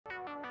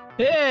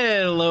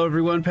Hello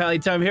everyone,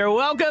 Pallytime here.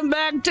 Welcome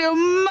back to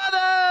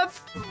Mother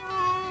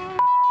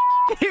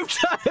Game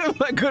Time.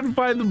 I couldn't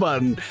find the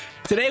button.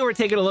 Today we're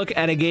taking a look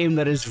at a game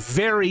that is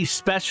very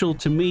special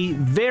to me,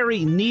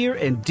 very near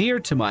and dear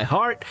to my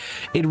heart.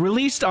 It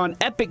released on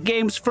Epic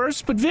Games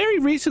first, but very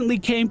recently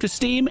came to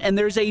Steam, and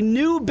there's a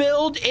new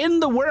build in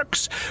the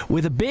works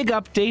with a big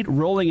update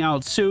rolling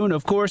out soon.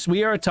 Of course,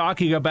 we are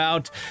talking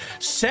about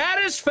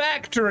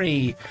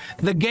Satisfactory,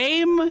 the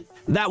game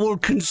that will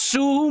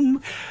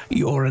consume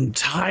your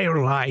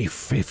entire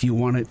life if you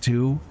want it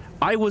to.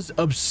 I was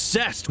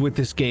obsessed with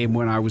this game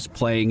when I was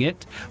playing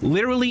it.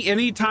 Literally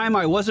anytime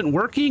I wasn't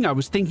working, I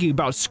was thinking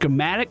about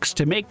schematics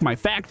to make my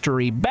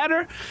factory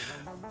better.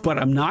 But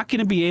I'm not going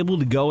to be able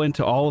to go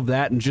into all of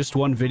that in just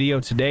one video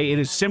today. It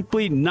is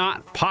simply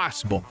not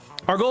possible.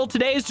 Our goal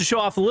today is to show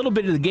off a little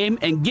bit of the game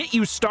and get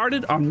you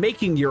started on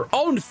making your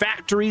own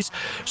factories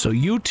so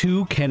you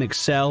too can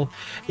excel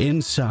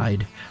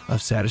inside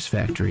of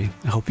Satisfactory.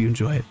 I hope you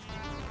enjoy it.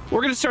 We're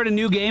going to start a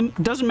new game.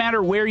 Doesn't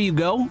matter where you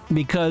go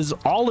because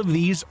all of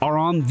these are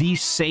on the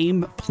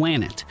same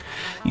planet.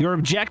 Your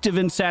objective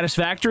in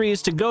Satisfactory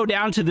is to go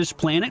down to this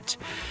planet,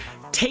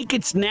 take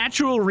its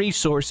natural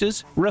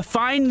resources,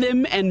 refine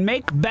them, and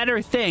make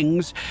better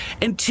things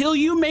until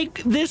you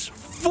make this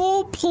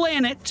full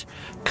planet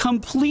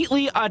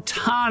completely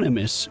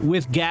autonomous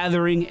with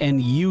gathering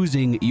and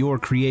using your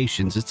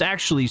creations. It's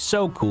actually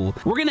so cool.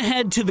 We're gonna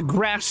head to the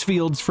grass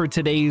fields for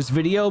today's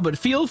video, but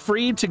feel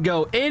free to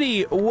go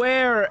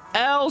anywhere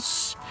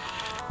else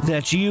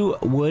that you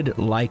would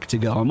like to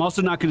go. I'm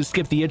also not going to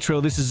skip the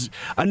intro. This is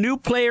a new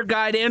player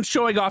guide and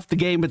showing off the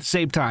game at the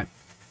same time.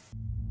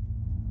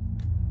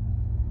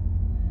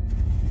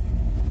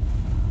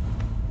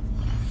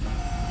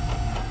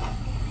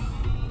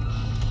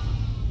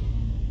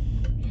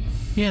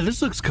 Yeah,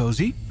 this looks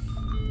cozy.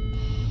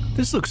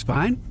 This looks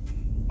fine.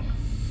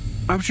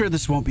 I'm sure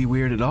this won't be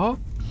weird at all.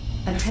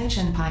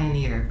 Attention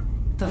Pioneer.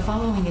 The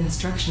following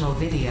instructional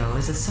video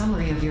is a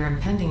summary of your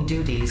impending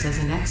duties as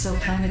an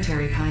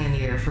exoplanetary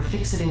pioneer for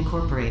Fixit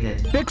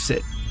Incorporated.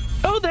 Fixit.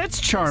 Oh,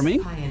 that's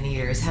charming.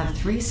 Pioneers have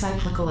 3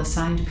 cyclical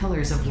assigned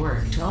pillars of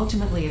work to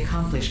ultimately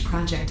accomplish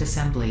project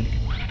assembly.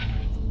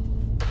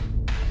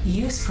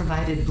 Use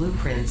provided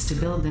blueprints to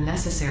build the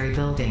necessary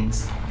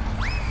buildings.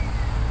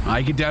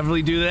 I could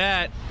definitely do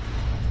that.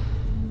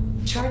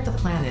 Chart the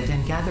planet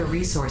and gather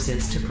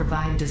resources to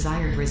provide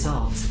desired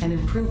results and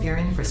improve your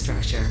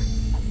infrastructure.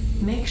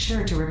 Make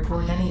sure to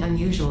report any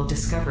unusual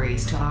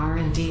discoveries to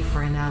R&D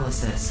for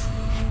analysis.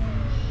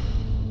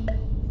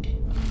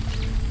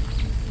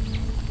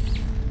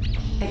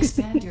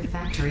 Expand your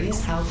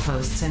factories,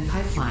 outposts, and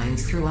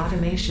pipelines through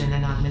automation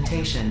and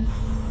augmentation.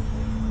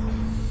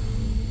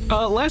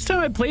 Last time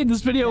I played,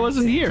 this video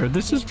wasn't here.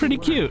 This is pretty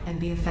cute. And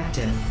be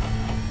effective.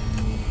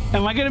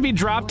 Am I going to be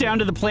dropped down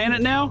to the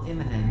planet now?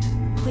 Imminent.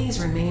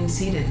 Please remain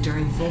seated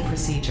during full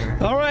procedure.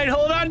 All right,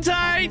 hold on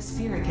tight.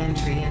 Atmospheric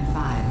entry in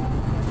 5,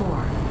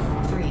 4,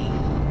 3,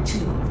 2,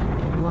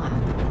 1.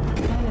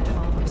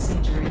 Planetfall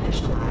procedure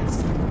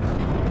initialized.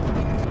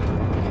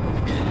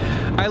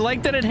 I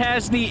like that it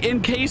has the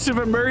in case of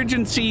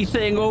emergency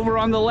thing over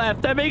on the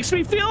left. That makes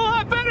me feel a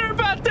lot better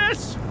about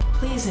this.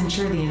 Please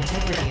ensure the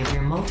integrity of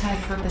your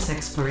multi-purpose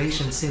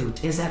exploration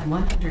suit is at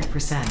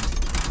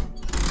 100%.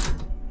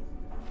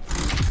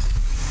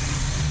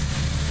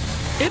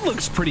 It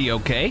looks pretty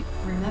okay.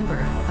 Remember,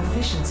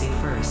 efficiency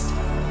first.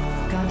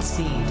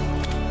 Godspeed.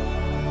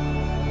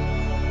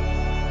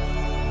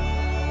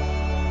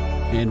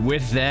 And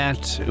with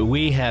that,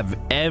 we have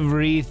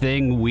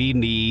everything we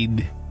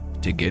need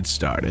to get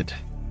started.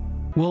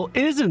 Well,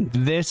 isn't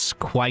this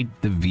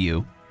quite the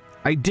view?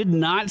 I did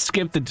not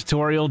skip the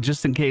tutorial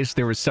just in case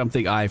there was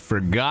something I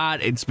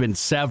forgot. It's been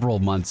several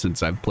months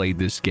since I've played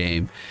this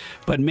game.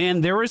 But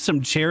man, there were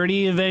some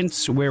charity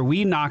events where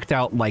we knocked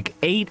out like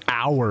 8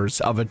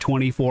 hours of a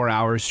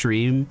 24-hour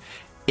stream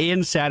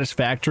in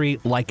Satisfactory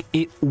like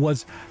it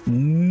was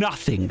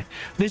nothing.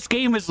 This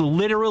game is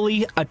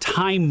literally a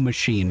time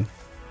machine.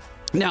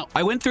 Now,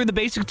 I went through the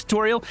basic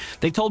tutorial.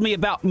 They told me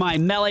about my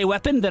melee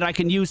weapon that I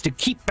can use to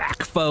keep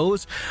back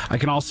foes. I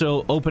can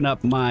also open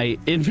up my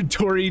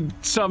inventory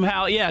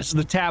somehow. Yes,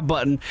 the tab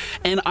button.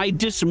 And I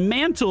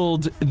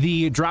dismantled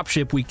the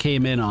dropship we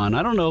came in on.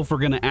 I don't know if we're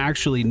going to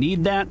actually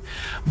need that,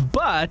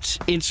 but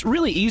it's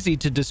really easy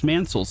to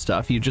dismantle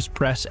stuff. You just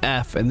press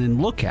F and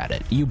then look at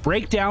it. You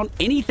break down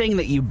anything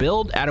that you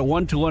build at a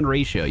 1-to-1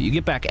 ratio. You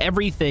get back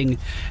everything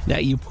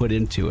that you put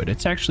into it.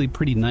 It's actually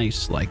pretty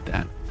nice like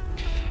that.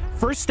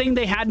 First thing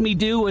they had me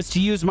do was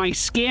to use my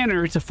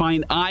scanner to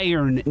find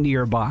iron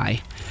nearby.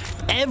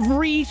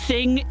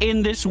 Everything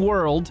in this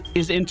world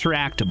is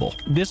interactable.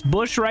 This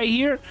bush right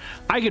here,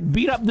 I could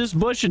beat up this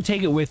bush and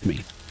take it with me.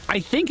 I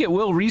think it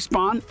will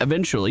respawn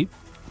eventually,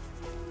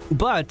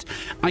 but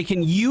I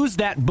can use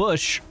that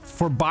bush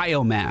for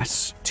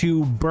biomass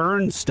to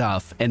burn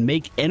stuff and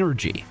make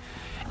energy.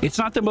 It's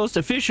not the most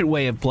efficient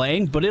way of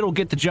playing, but it'll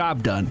get the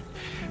job done.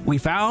 We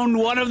found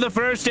one of the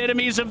first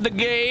enemies of the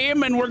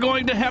game, and we're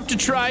going to have to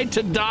try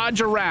to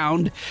dodge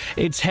around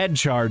its head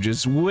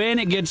charges. When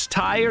it gets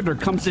tired or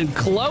comes in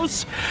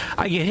close,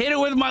 I can hit it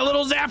with my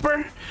little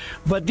zapper,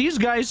 but these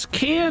guys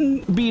can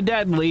be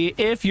deadly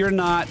if you're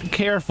not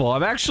careful.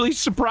 I'm actually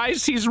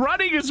surprised he's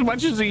running as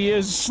much as he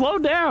is. Slow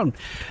down.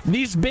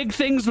 These big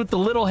things with the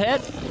little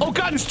head. Oh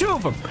God, there's 2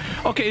 of them.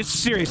 Okay, it's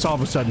serious all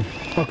of a sudden.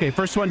 Okay,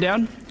 first one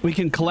down. We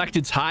can collect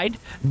its hide.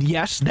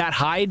 Yes, that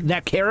hide,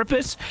 that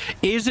carapace,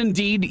 is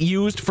indeed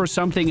used for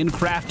something in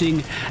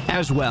crafting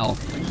as well.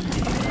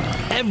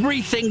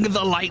 Everything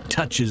the light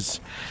touches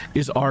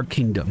is our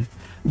kingdom.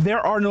 There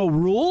are no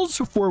rules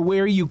for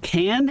where you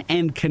can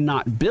and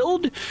cannot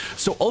build.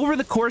 So over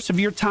the course of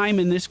your time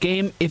in this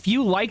game, if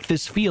you like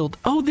this field,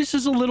 oh, this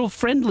is a little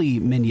friendly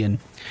minion.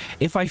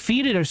 If I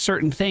feed it a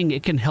certain thing,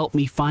 it can help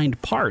me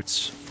find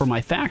parts for my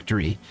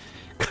factory.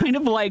 Kind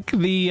of like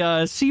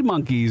the sea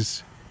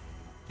monkeys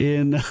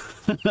in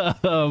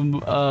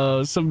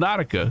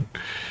Subnautica.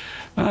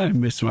 I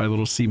miss my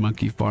little sea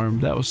monkey farm.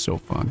 That was so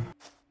fun.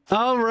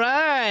 All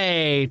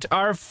right,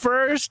 our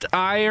first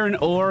iron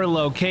ore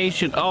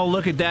location. Oh,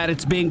 look at that.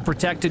 It's being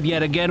protected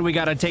yet again. We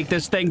got to take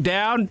this thing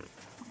down.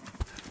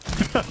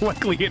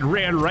 Luckily, it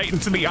ran right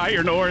into the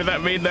iron ore.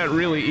 That made that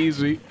really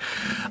easy.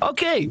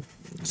 Okay.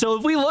 So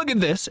if we look at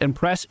this and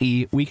press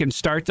E, we can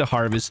start to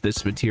harvest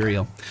this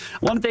material.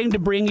 One thing to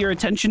bring your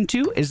attention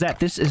to is that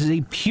this is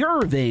a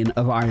pure vein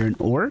of iron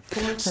ore.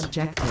 Fourth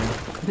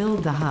objective,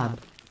 build the hub.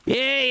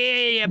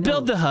 Yeah,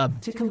 build the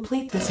hub. To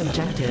complete this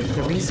objective,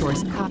 the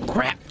resource...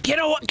 Crap, get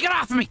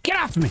off of me, get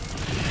off of me.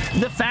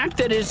 The fact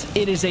that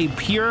it is a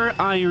pure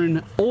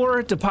iron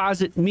ore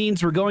deposit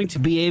means we're going to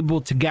be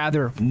able to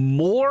gather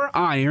more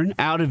iron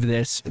out of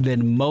this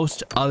than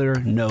most other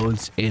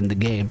nodes in the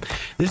game.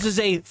 This is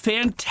a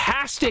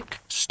fantastic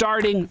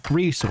starting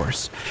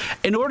resource.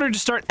 In order to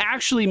start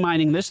actually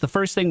mining this, the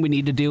first thing we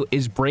need to do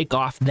is break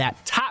off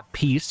that top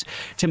piece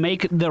to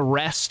make the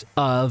rest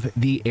of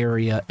the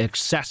area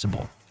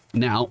accessible.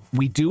 Now,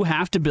 we do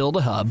have to build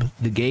a hub.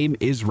 The game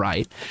is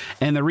right.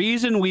 And the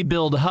reason we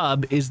build a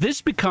hub is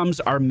this becomes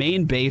our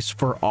main base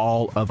for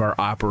all of our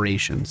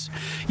operations.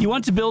 You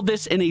want to build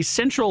this in a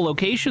central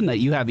location that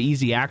you have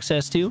easy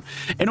access to.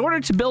 In order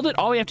to build it,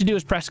 all we have to do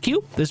is press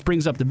Q. This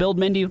brings up the build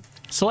menu,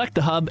 select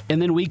the hub,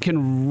 and then we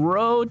can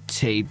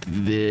rotate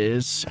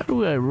this. How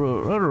do I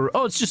rotate?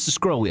 Oh, it's just a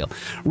scroll wheel.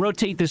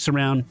 Rotate this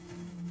around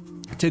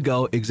to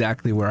go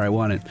exactly where I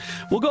want it.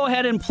 We'll go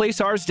ahead and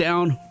place ours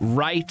down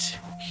right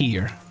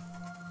here.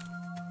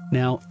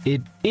 Now,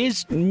 it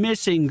is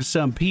missing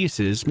some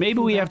pieces. Maybe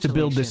we have to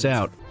build this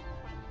out.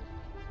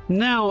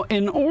 Now,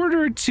 in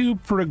order to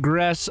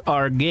progress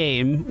our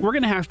game, we're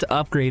going to have to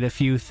upgrade a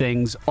few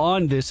things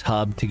on this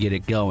hub to get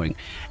it going.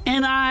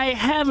 And I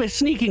have a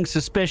sneaking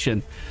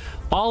suspicion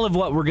all of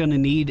what we're going to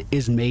need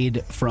is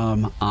made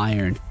from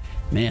iron.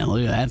 Man,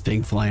 look at that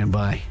thing flying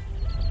by.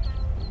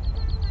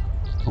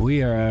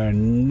 We are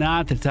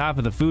not the top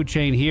of the food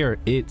chain here,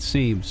 it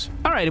seems.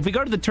 All right, if we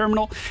go to the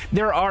terminal,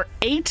 there are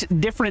 8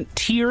 different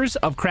tiers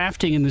of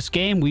crafting in this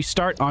game. We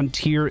start on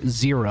tier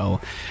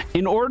 0.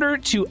 In order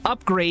to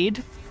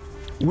upgrade,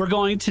 we're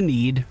going to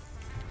need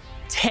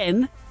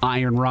 10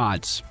 iron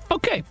rods.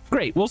 Okay,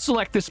 great. We'll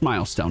select this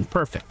milestone.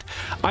 Perfect.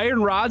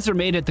 Iron rods are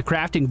made at the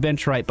crafting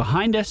bench right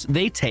behind us.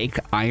 They take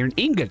iron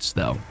ingots,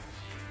 though.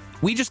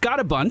 We just got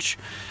a bunch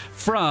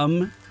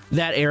from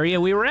that area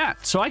we were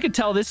at. So I could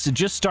tell this to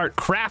just start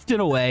crafting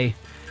away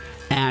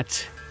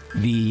at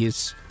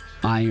these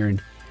iron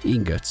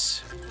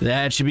ingots.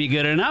 That should be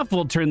good enough.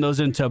 We'll turn those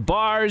into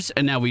bars.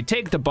 And now we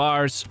take the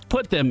bars,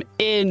 put them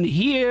in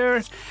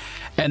here,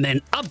 and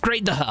then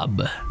upgrade the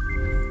hub.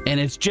 And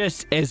it's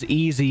just as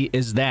easy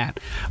as that.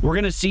 We're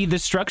going to see the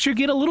structure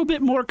get a little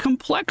bit more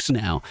complex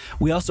now.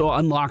 We also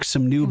unlock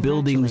some new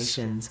buildings.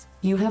 Congratulations.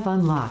 You have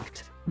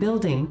unlocked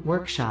building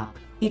workshop.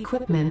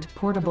 Equipment,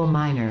 portable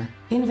miner.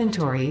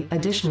 Inventory,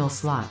 additional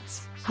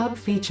slots. Hub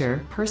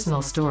feature,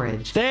 personal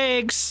storage.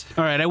 Thanks.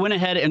 All right, I went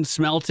ahead and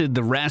smelted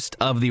the rest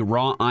of the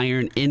raw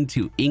iron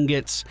into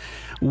ingots.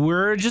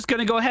 We're just going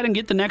to go ahead and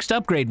get the next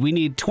upgrade. We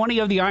need 20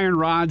 of the iron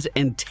rods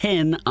and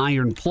 10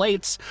 iron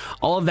plates.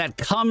 All of that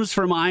comes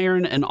from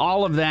iron, and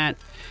all of that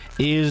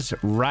is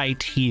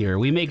right here.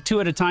 We make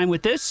 2 at a time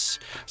with this,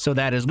 so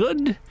that is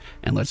good.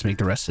 And let's make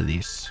the rest of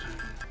these.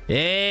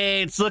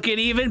 Hey, it's looking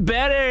even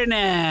better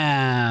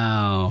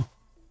now.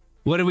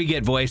 What do we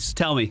get, voice?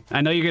 Tell me.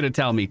 I know you're going to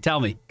tell me. Tell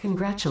me.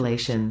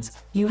 Congratulations.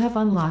 You have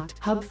unlocked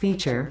hub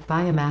feature,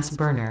 biomass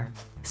burner.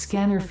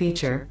 Scanner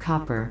feature,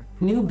 copper.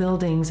 New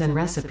buildings and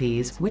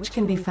recipes, which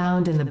can be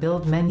found in the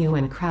build menu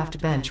and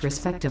craft bench,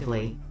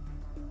 respectively.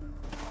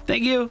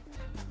 Thank you.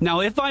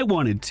 Now, if I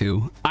wanted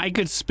to, I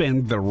could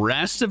spend the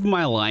rest of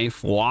my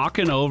life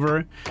walking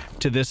over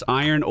to this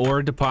iron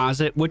ore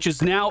deposit, which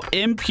is now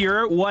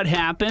impure, what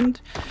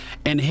happened,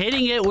 and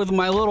hitting it with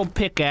my little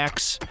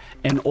pickaxe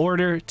in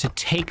order to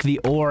take the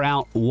ore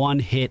out one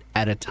hit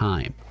at a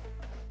time.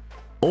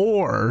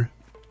 Or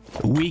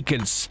we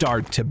could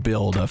start to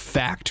build a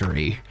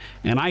factory.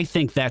 And I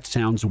think that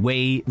sounds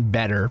way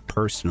better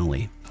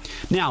personally.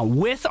 Now,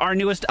 with our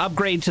newest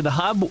upgrade to the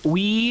hub,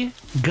 we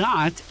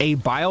got a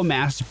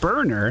biomass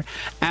burner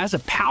as a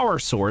power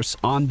source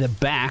on the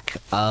back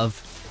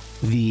of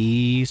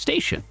the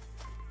station.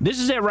 This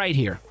is it right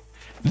here.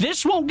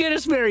 This won't get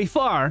us very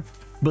far,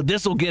 but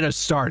this will get us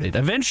started.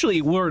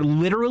 Eventually, we're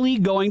literally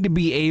going to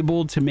be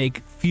able to make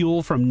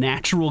fuel from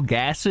natural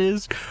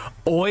gases,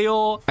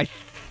 oil. I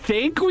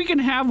think we can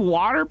have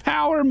water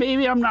power.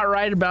 Maybe I'm not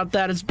right about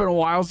that. It's been a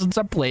while since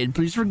I played.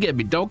 Please forgive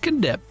me. Don't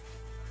condemn.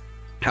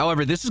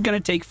 However, this is going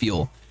to take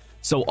fuel.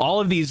 So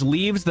all of these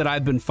leaves that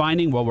I've been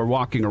finding while we're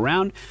walking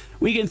around,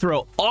 we can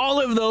throw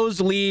all of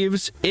those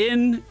leaves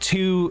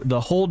into the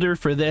holder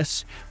for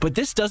this, but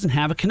this doesn't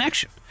have a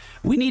connection.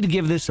 We need to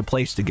give this a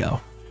place to go.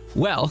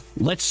 Well,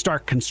 let's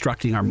start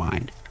constructing our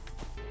mine.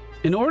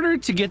 In order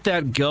to get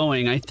that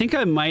going, I think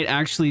I might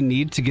actually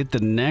need to get the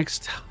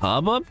next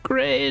hub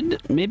upgrade.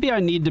 Maybe I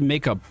need to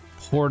make a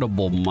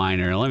portable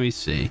miner. Let me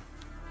see.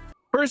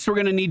 First, we're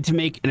going to need to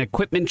make an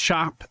equipment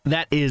shop.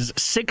 That is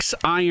 6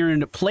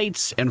 iron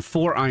plates and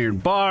 4 iron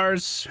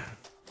bars.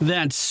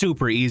 That's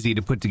super easy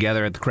to put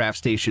together at the craft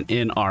station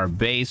in our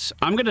base.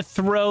 I'm going to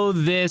throw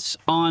this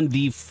on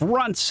the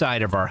front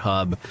side of our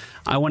hub.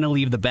 I want to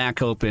leave the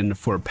back open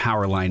for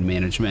power line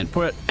management.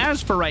 But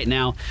as for right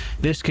now,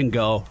 this can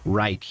go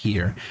right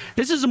here.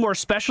 This is a more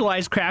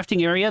specialized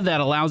crafting area that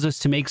allows us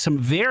to make some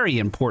very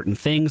important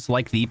things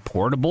like the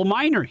portable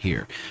miner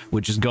here,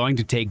 which is going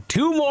to take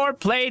 2 more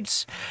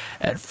plates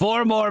and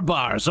 4 more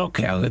bars.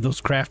 Okay, I'll get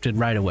those crafted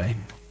right away.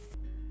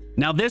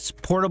 Now, this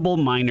portable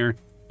miner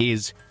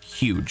is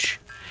huge.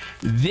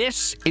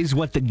 This is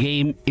what the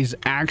game is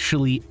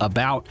actually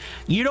about.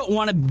 You don't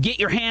want to get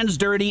your hands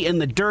dirty in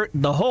the dirt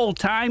the whole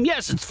time.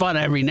 Yes, it's fun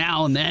every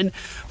now and then,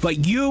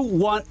 but you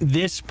want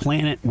this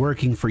planet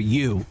working for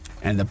you.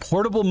 And the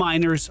portable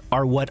miners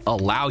are what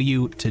allow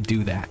you to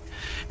do that.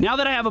 Now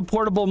that I have a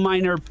portable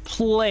miner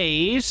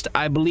placed,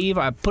 I believe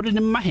I put it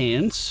in my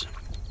hands.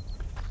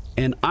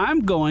 And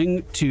I'm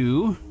going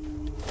to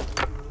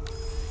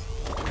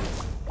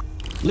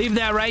leave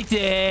that right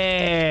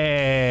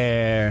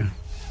there.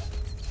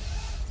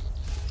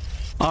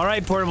 All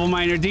right, portable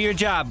miner, do your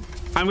job.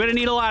 I'm gonna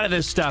need a lot of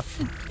this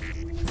stuff.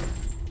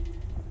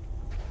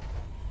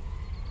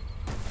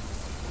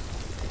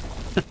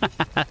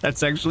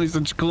 That's actually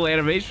such a cool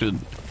animation.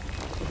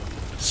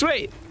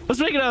 Sweet, let's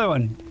make another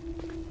one.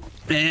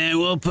 And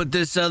we'll put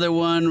this other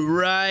one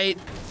right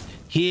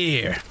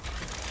here.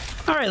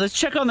 All right, let's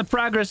check on the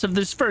progress of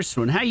this first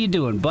one. How you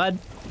doing, bud?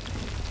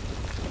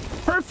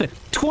 Perfect.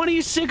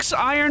 26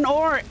 iron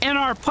ore in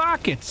our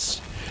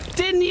pockets.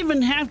 Didn't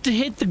even have to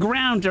hit the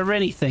ground or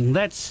anything.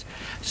 That's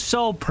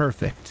so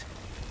perfect.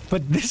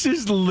 But this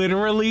is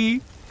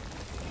literally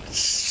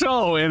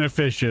so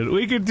inefficient.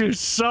 We could do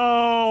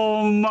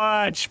so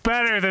much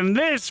better than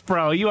this,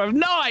 bro. You have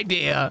no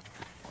idea.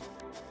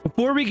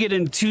 Before we get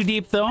in too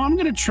deep, though, I'm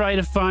going to try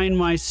to find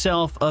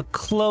myself a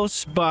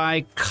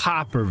close-by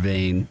copper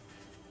vein.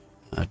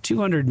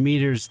 200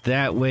 meters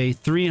that way,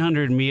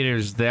 300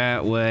 meters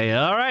that way.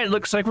 All right,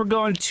 looks like we're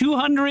going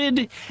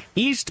 200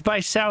 east by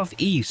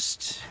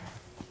southeast.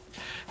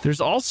 There's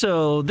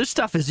also, this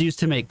stuff is used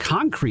to make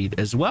concrete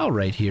as well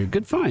right here.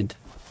 Good find.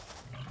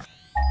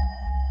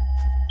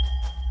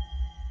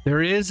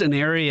 There is an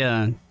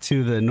area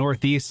to the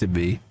northeast of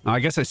me. Oh,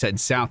 I guess I said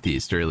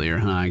southeast earlier,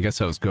 huh? I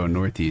guess I was going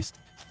northeast.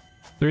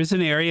 There is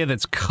an area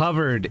that's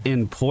covered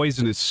in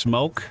poisonous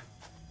smoke.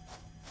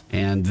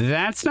 And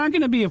that's not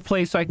going to be a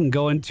place I can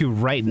go into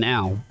right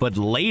now, but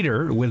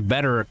later, with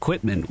better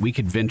equipment, we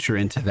could venture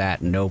into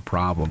that, no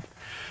problem.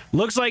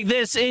 Looks like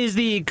this is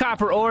the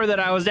copper ore that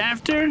I was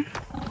after.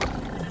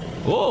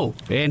 Oh,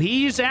 and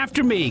he's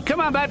after me. Come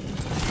on, bud.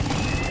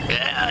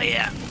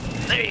 Yeah,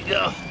 there you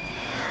go.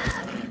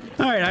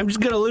 All right, I'm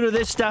just going to loot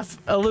this stuff,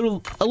 a little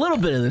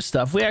bit of this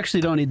stuff. We actually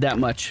don't need that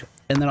much,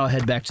 and then I'll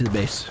head back to the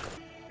base.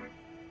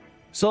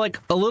 So, like,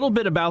 a little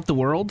bit about the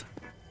world.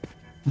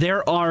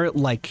 There are,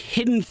 like,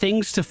 hidden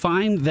things to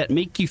find that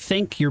make you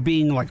think you're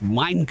being, like,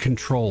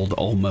 mind-controlled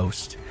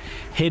almost.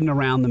 Hidden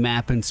around the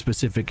map in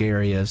specific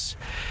areas.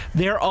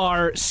 There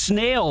are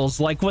snails,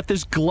 like what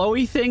this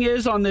glowy thing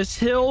is on this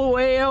hill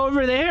way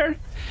over there,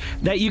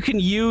 that you can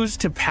use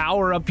to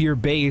power up your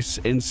base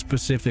in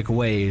specific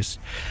ways.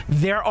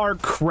 There are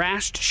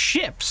crashed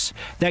ships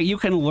that you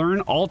can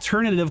learn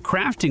alternative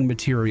crafting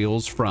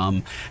materials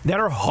from that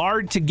are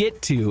hard to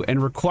get to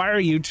and require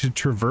you to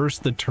traverse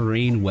the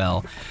terrain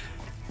well.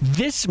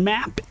 This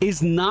map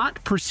is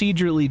not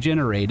procedurally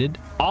generated.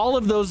 All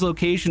of those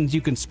locations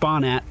you can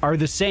spawn at are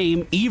the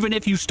same. Even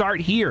if you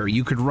start here,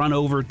 you could run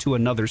over to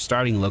another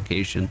starting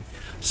location.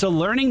 So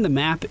learning the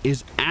map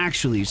is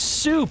actually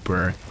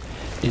super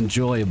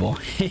enjoyable.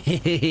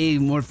 Hey,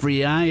 more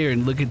free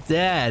iron, look at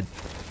that.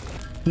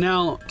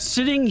 Now,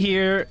 sitting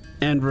here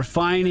and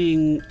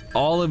refining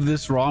all of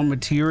this raw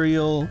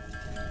material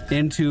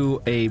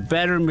into a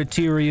better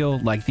material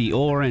like the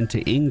ore into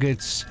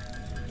ingots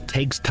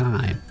takes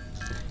time.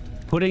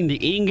 Putting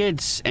the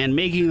ingots and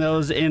making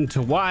those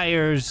into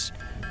wires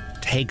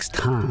takes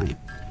time.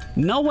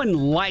 No one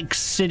likes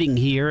sitting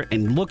here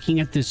and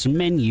looking at this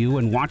menu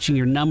and watching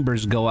your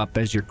numbers go up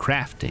as you're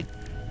crafting.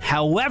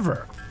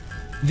 However,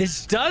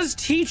 this does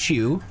teach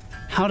you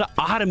how to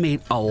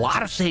automate a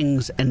lot of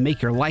things and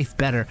make your life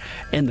better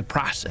in the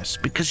process,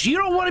 because you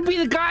don't want to be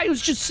the guy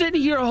who's just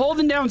sitting here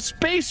holding down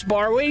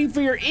spacebar waiting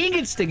for your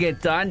ingots to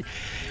get done.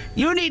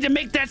 You need to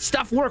make that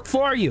stuff work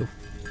for you.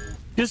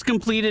 Just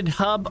completed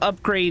hub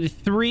upgrade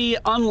 3,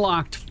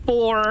 unlocked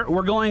 4.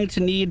 We're going to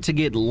need to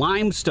get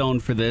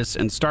limestone for this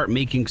and start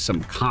making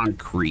some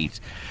concrete.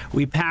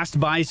 We passed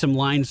by some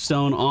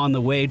limestone on the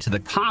way to the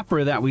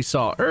copper that we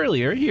saw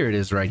earlier. Here it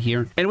is right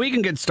here. And we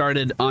can get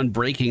started on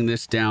breaking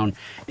this down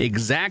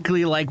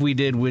exactly like we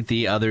did with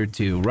the other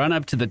two. Run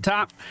up to the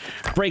top,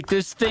 break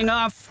this thing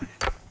off,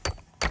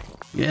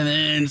 and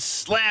then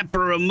slap a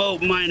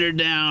remote miner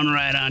down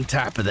right on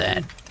top of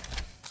that.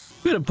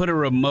 I'm gonna put a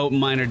remote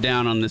miner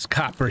down on this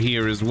copper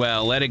here as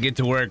well. Let it get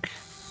to work.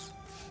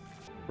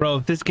 Bro,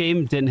 if this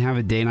game didn't have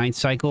a day-night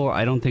cycle,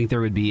 I don't think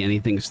there would be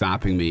anything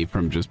stopping me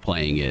from just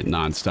playing it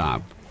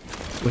nonstop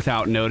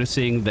without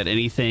noticing that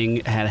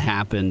anything had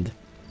happened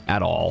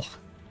at all.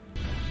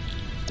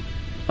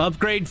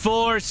 Upgrade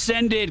 4,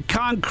 send it,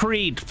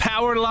 concrete,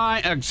 power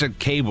line,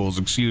 cables,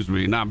 excuse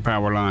me, not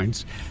power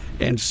lines,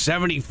 and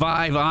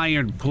 75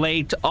 iron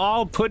plate,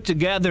 all put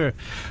together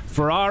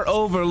for our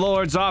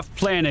overlords off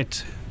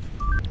planet.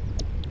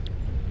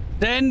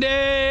 Send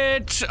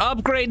it!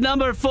 Upgrade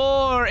number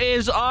 4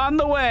 is on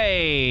the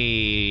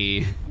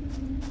way!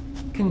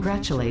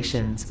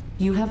 Congratulations,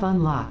 you have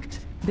unlocked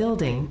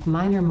Building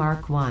Miner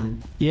Mark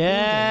 1.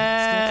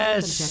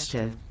 Yes!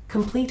 Objective.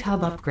 Complete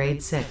hub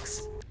upgrade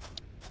 6.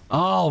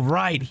 All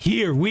right,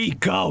 here we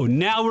go.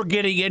 Now we're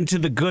getting into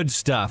the good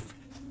stuff.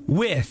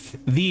 With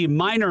the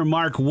Miner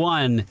Mark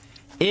 1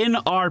 in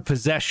our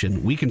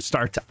possession, we can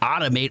start to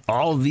automate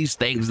all of these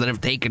things that have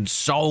taken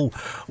so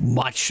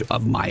much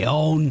of my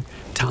own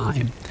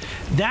time.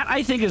 That,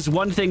 I think, is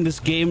one thing this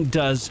game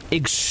does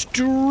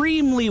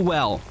extremely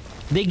well.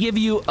 They give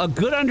you a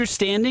good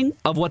understanding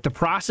of what the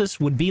process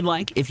would be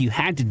like if you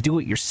had to do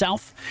it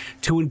yourself,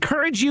 to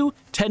encourage you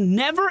to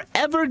never,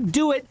 ever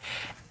do it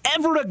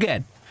ever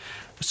again.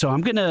 So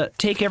I'm going to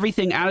take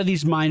everything out of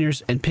these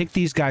miners and pick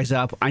these guys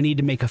up. I need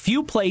to make a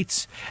few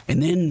plates,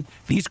 and then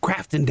these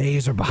crafting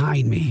days are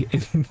behind me,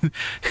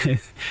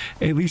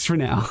 at least for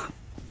now.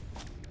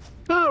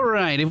 All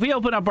right, if we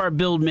open up our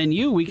build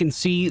menu, we can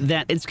see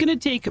that it's going to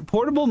take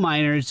portable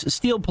miners,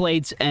 steel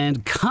plates,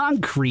 and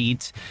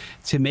concrete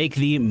to make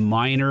the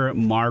Miner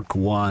Mark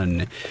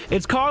 1.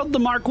 It's called the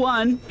Mark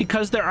 1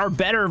 because there are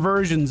better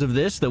versions of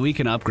this that we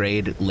can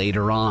upgrade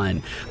later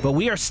on. But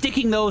we are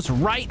sticking those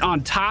right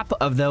on top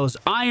of those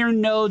iron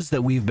nodes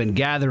that we've been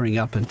gathering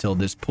up until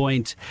this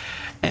point.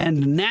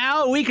 And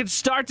now we can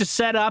start to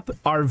set up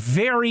our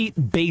very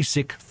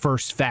basic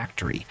first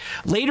factory.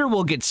 Later,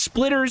 we'll get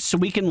splitters so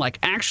we can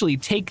actually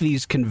take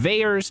these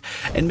conveyors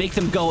and make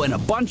them go in a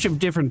bunch of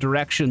different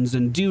directions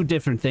and do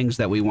different things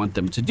that we want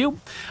them to do.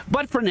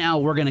 But for now,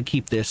 we're going to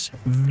keep this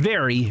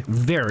very,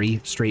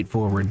 very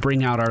straightforward.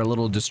 Bring out our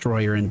little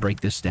destroyer and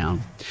break this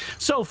down.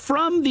 So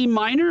from the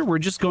miner, we're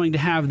just going to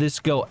have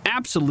this go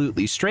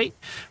absolutely straight.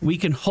 We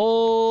can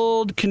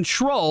hold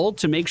control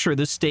to make sure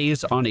this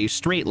stays on a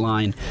straight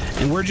line,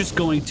 and we're just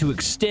going to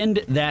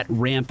extend that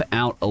ramp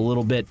out a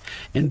little bit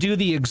and do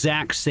the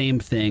exact same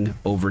thing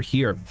over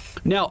here.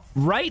 Now,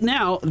 right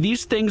now,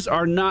 these things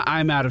are not...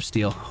 I'm out of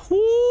steel.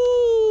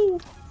 Woo!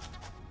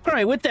 All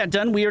right, with that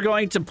done, we are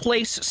going to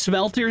place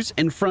smelters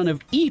in front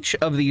of each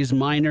of these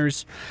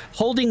miners,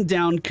 holding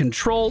down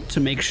control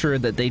to make sure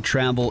that they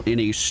travel in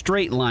a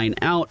straight line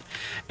out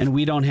and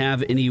we don't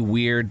have any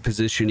weird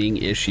positioning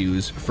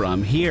issues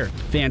from here.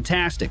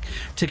 Fantastic.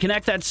 To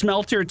connect that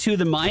smelter to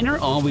the miner,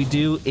 all we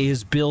do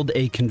is build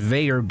a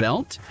conveyor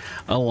belt,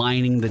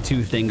 aligning the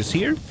two things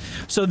here.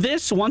 So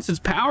this, once it's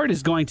powered,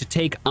 is going to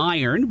take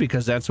iron,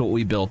 because that's what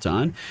we built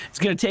on. It's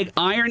going to take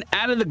iron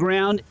out of the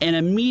ground and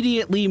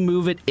immediately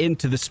move it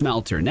into the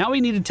smelter. Now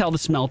we need to tell the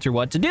smelter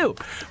what to do.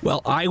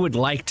 Well, I would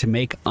like to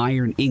make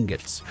iron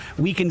ingots.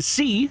 We can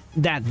see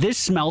that this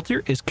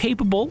smelter is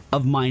capable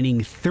of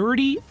mining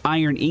 30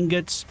 iron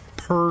ingots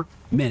per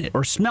minute,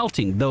 or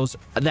smelting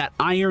that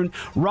iron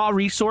raw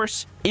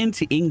resource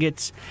into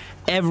ingots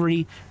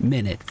every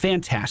minute.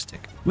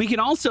 Fantastic. We can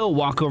also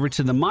walk over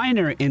to the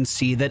miner and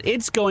see that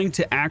it's going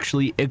to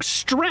actually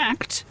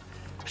extract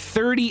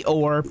 30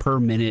 ore per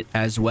minute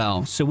as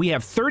well. So we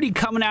have 30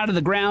 coming out of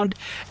the ground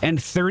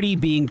and 30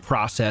 being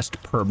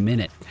processed per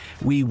minute.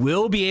 We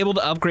will be able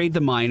to upgrade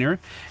the miner,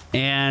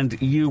 and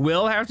you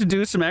will have to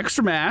do some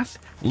extra math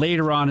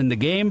later on in the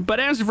game, but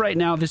as of right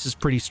now, this is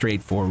pretty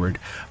straightforward.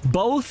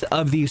 Both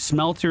of these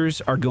smelters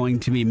are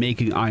going to be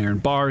making iron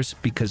bars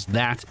because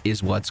that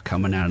is what's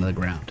coming out of the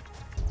ground.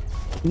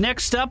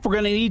 Next up, we're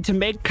going to need to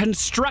make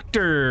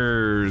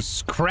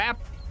constructors. Crap.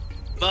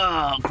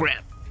 Oh,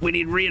 crap. We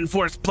need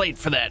reinforced plate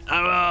for that.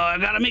 I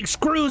gotta make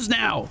screws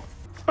now.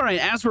 All right,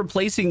 as we're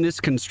placing this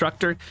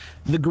constructor,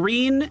 the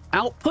green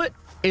output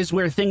is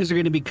where things are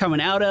going to be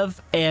coming out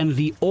of, and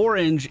the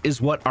orange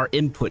is what our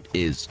input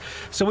is.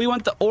 So we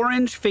want the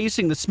orange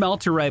facing the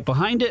smelter right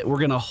behind it. We're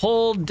going to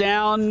hold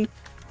down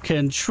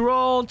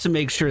Control to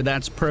make sure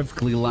that's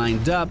perfectly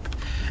lined up,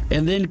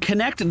 and then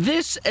connect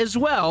this as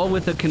well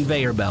with a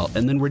conveyor belt,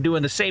 and then we're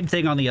doing the same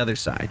thing on the other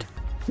side.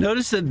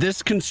 Notice that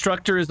this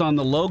constructor is on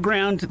the low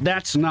ground.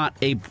 That's not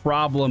a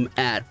problem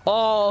at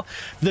all.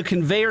 The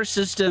conveyor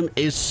system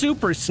is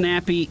super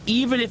snappy.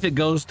 Even if it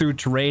goes through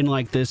terrain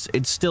like this,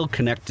 it's still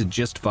connected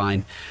just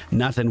fine.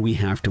 Nothing we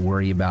have to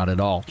worry about at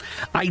all.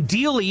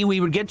 Ideally, we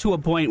would get to a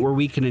point where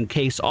we can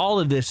encase all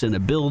of this in a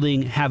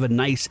building, have a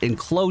nice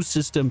enclosed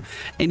system,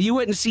 and you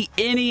wouldn't see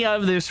any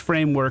of this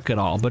framework at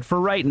all. But for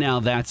right now,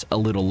 that's a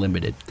little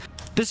limited.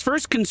 This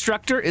first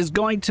constructor is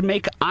going to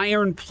make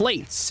iron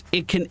plates.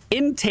 It can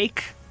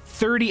intake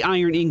 30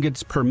 iron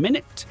ingots per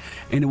minute,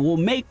 and it will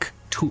make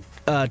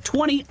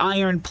 20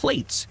 iron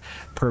plates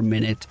per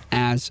minute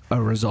as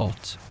a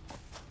result.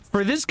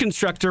 For this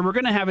constructor, we're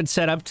going to have it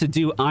set up to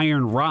do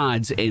iron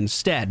rods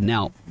instead.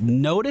 Now,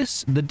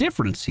 notice the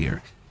difference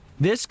here.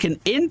 This can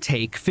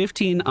intake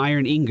 15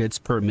 iron ingots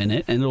per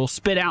minute, and it'll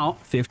spit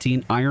out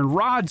 15 iron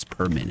rods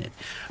per minute.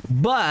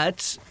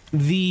 But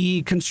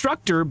the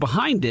constructor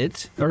behind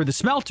it, or the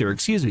smelter,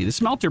 excuse me, the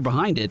smelter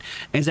behind it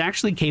is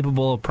actually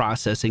capable of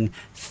processing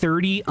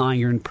 30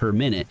 iron per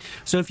minute.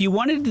 So if you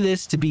wanted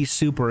this to be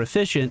super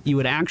efficient, you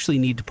would actually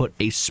need to put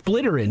a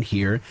splitter in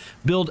here,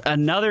 build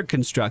another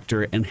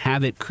constructor, and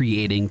have it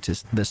creating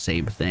the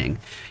same thing.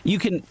 You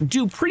can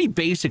do pretty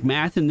basic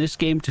math in this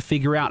game to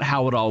figure out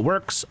how it all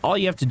works. All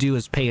you have to do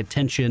is pay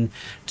attention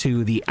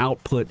to the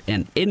output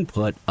and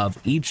input of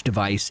each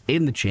device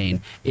in the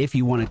chain if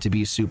you want it to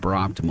be super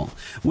optimal.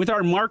 With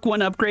our Mark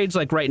 1 upgrades,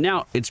 like right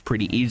now, it's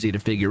pretty easy to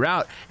figure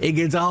out. It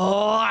gets a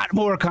lot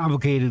more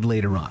complicated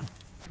later on.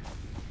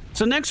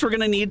 So next, we're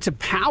going to need to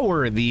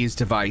power these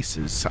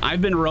devices.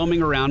 I've been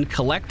roaming around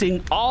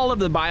collecting all of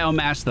the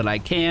biomass that I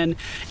can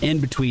in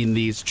between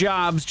these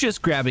jobs,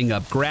 just grabbing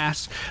up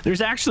grass.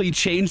 There's actually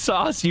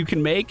chainsaws you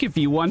can make if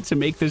you want to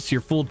make this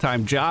your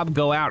full-time job.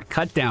 Go out,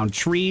 cut down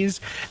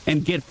trees,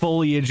 and get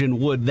foliage and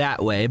wood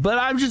that way. But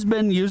I've just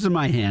been using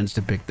my hands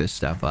to pick this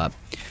stuff up.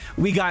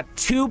 We got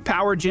 2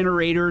 power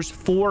generators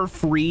for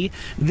free.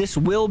 This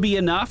will be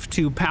enough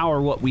to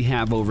power what we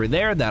have over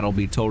there. That'll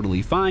be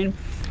totally fine.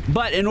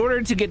 But in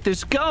order to get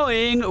this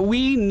going,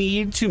 we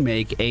need to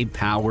make a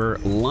power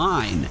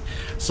line.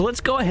 So let's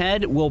go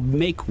ahead. We'll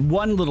make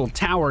one little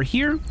tower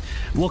here.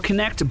 We'll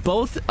connect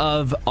both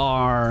of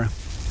our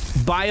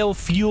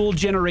biofuel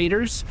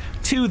generators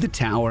to the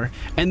tower,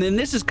 and then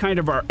this is kind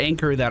of our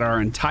anchor that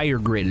our entire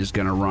grid is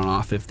going to run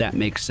off, if that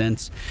makes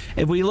sense.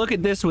 If we look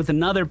at this with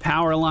another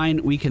power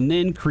line, we can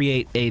then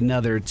create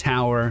another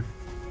tower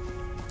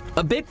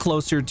a bit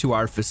closer to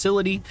our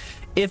facility.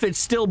 If it's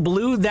still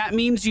blue, that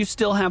means you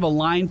still have a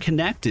line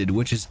connected,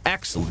 which is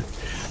excellent.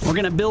 We're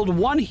going to build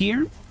one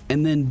here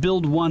and then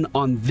build one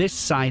on this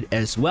side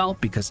as well,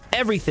 because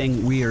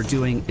everything we are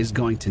doing is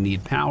going to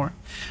need power.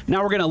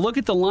 Now we're going to look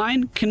at the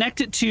line,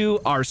 connect it to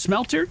our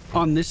smelter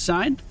on this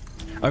side,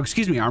 or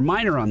excuse me, our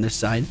miner on this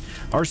side,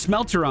 our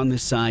smelter on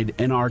this side,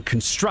 and our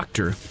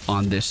constructor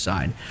on this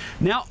side.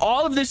 Now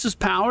all of this is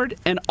powered,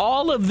 and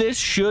all of this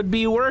should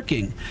be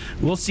working.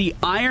 We'll see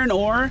iron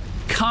ore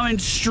coming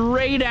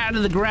straight out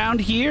of the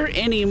ground here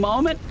any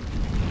moment.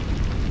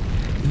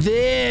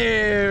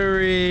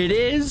 There it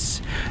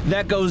is.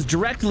 That goes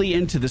directly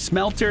into the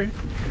smelter,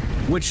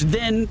 which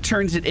then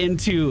turns it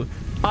into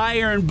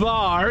iron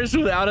bars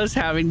without us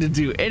having to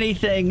do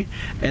anything,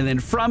 and then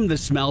from the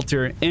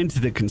smelter into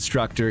the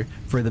constructor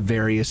for the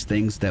various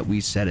things that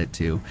we set it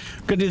to.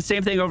 We're gonna do the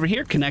same thing over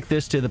here, connect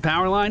this to the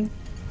power line,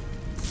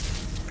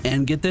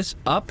 and get this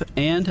up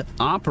and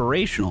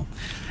operational.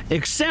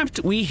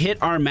 Except we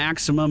hit our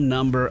maximum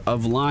number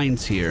of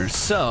lines here.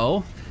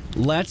 So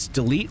let's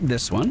delete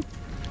this one,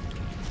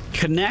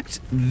 connect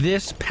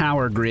this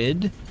power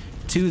grid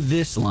to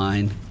this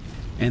line,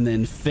 and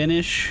then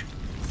finish.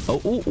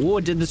 Oh,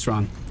 I did this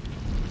wrong.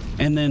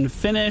 And then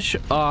finish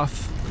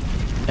off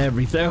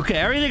everything. Okay,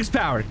 everything's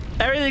powered.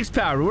 Everything's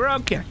powered. We're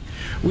okay.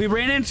 We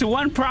ran into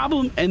one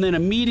problem and then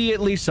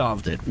immediately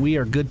solved it. We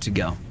are good to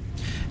go.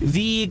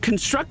 The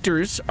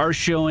constructors are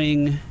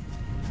showing...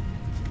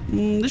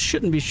 this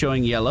shouldn't be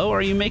showing yellow.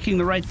 Are you making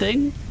the right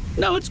thing?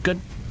 No, it's good.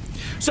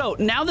 So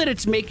now that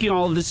it's making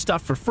all of this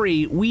stuff for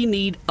free, we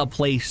need a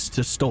place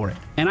to store it.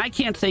 And I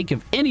can't think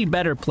of any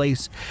better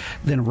place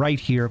than right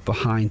here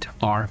behind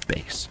our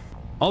base.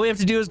 All we have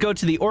to do is go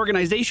to the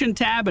organization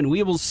tab and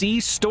we will see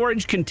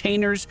storage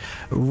containers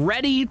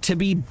ready to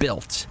be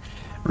built.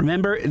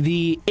 Remember,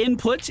 the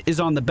input is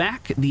on the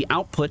back, the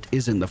output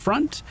is in the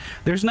front.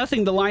 There's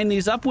nothing to line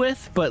these up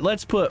with, but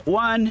let's put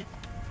one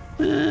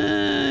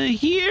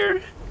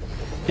here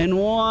and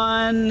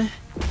one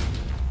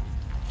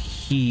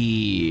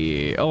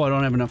here. Oh, I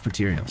don't have enough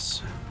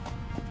materials.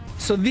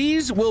 So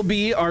these will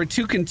be our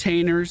 2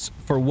 containers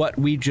for what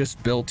we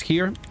just built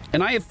here.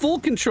 And I have full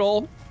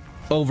control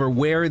over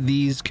where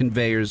these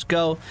conveyors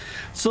go.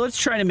 So let's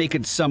try to make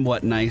it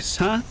somewhat nice,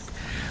 huh?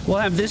 We'll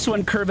have this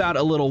one curve out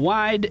a little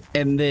wide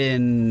and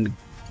then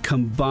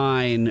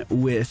combine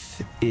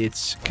with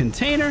its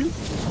container.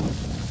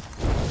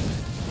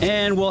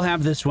 And we'll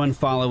have this one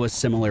follow a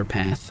similar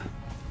path.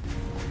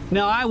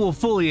 Now, I will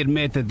fully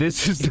admit that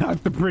this is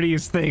not the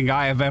prettiest thing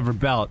I have ever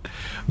built,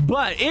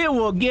 but it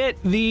will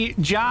get the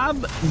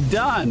job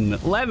done.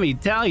 Let me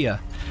tell you.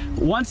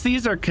 Once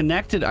these are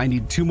connected, I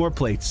need 2 more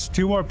plates.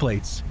 2 more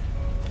plates.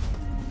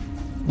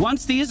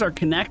 Once these are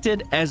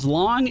connected, as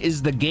long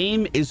as the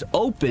game is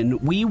open,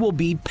 we will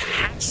be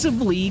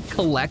passively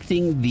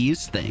collecting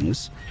these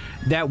things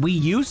that we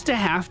used to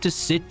have to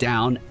sit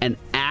down and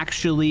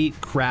actually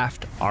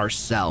craft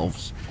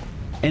ourselves.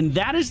 And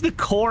that is the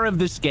core of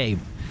this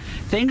game.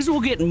 Things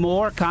will get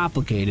more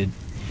complicated.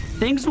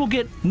 Things will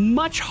get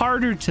much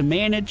harder to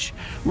manage.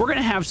 We're going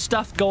to have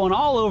stuff going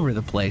all over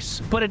the place.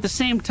 But at the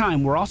same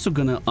time, we're also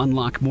going to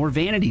unlock more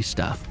vanity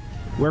stuff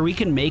where we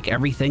can make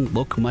everything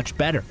look much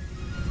better.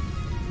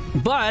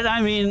 But,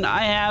 I mean,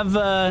 I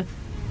have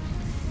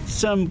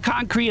some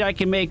concrete I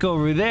can make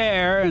over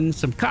there and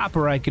some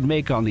copper I can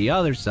make on the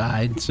other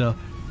side. So,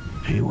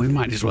 hey, we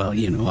might as well,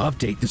 you know,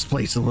 update this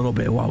place a little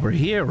bit while we're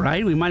here,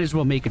 right? We might as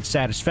well make it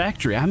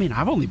satisfactory. I mean,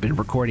 I've only been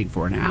recording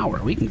for an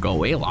hour. We can go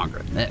way longer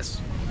than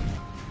this.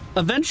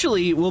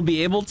 Eventually, we'll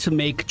be able to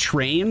make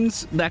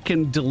trains that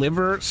can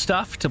deliver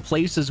stuff to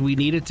places we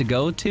need it to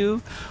go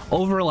to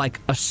over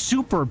like a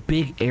super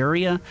big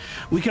area.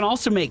 We can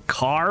also make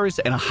cars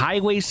and a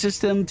highway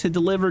system to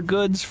deliver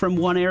goods from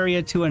one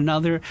area to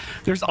another.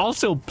 There's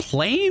also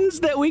planes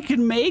that we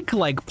can make,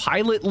 like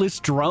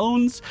pilotless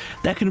drones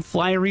that can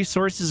fly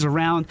resources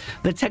around.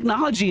 The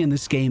technology in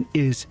this game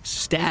is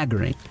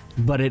staggering,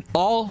 but it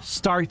all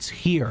starts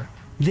here.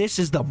 This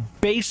is the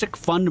basic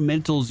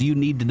fundamentals you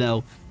need to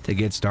know to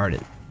get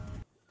started.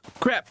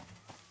 Crap.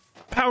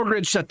 Power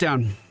grid shut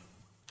down.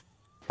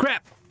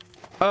 Crap.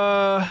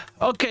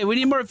 Okay, we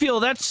need more fuel.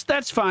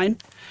 That's fine.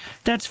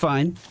 That's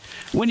fine.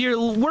 When you're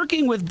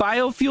working with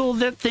biofuel,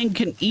 that thing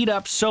can eat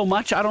up so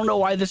much. I don't know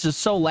why this is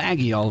so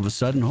laggy all of a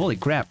sudden. Holy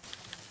crap.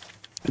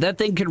 That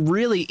thing can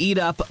really eat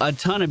up a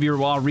ton of your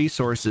raw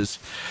resources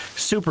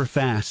super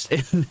fast.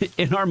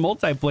 In our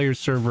multiplayer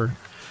server,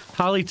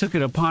 Holly took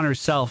it upon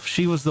herself.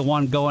 She was the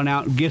one going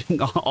out and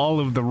getting all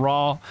of the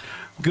raw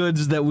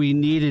goods that we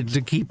needed to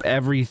keep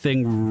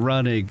everything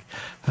running.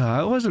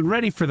 I wasn't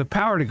ready for the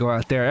power to go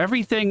out there.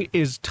 Everything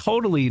is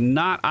totally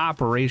not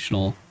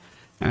operational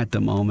at the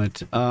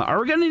moment. Are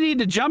we going to need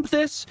to jump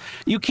this?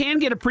 You can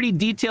get a pretty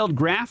detailed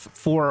graph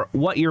for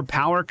what your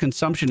power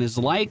consumption is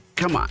like.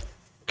 Come on.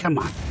 Come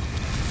on.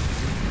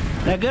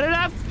 That good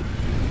enough?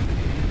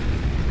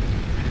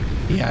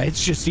 Yeah,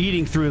 it's just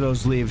eating through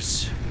those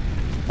leaves.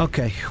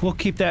 Okay, we'll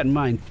keep that in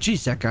mind.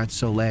 Jeez, that got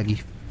so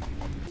laggy.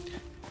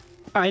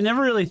 I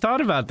never really thought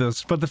about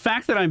this, but the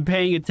fact that I'm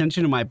paying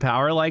attention to my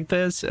power like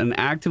this and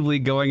actively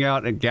going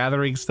out and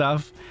gathering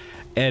stuff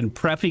and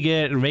prepping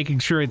it and making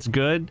sure it's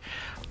good,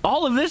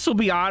 all of this will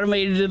be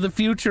automated in the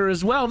future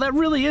as well. That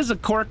really is a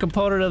core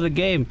component of the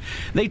game.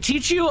 They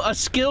teach you a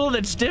skill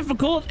that's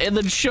difficult and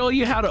then show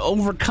you how to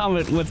overcome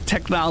it with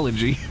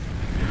technology.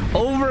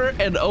 Over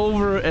and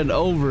over and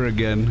over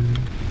again.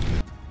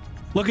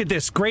 Look at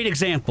this, great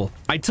example.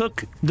 I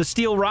took the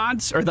steel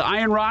rods, or the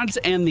iron rods,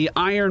 and the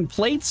iron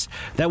plates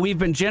that we've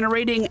been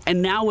generating,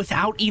 and now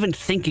without even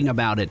thinking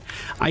about it,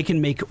 I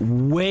can make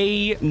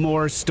way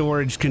more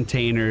storage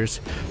containers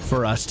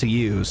for us to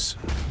use.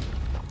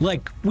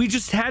 Like, we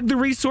just had the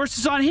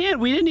resources on hand.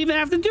 We didn't even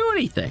have to do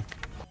anything.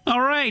 All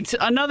right,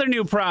 another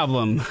new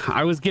problem.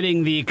 I was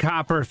getting the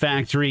copper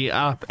factory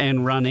up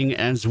and running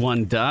as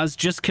one does,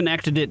 just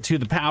connected it to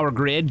the power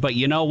grid, but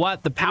you know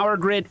what? The power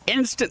grid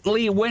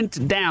instantly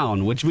went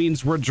down, which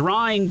means we're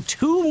drawing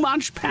too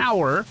much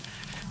power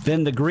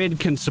than the grid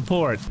can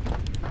support.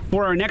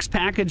 For our next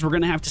package, we're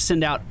going to have to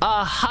send out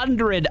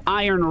 100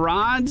 iron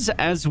rods,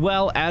 as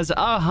well as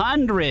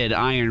 100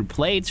 iron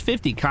plates,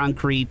 50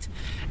 concrete,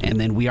 and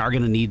then we are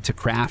going to need to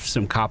craft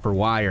some copper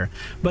wire.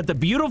 But the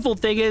beautiful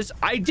thing is,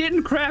 I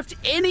didn't craft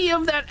any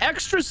of that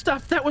extra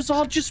stuff. That was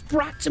all just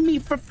brought to me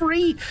for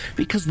free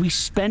because we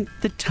spent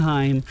the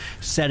time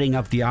setting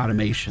up the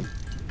automation.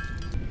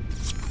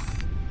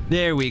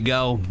 There we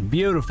go.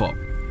 Beautiful.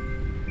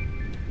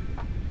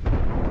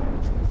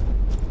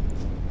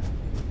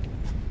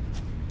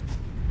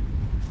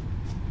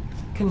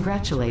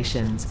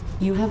 Congratulations,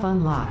 you have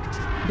unlocked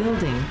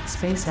building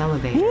space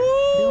elevator,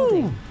 Woo!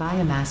 building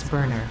biomass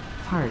burner,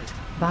 part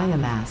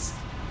biomass.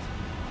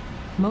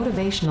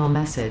 Motivational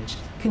message,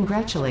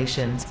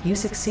 congratulations, you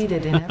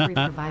succeeded in every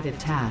provided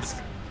task.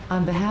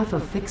 On behalf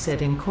of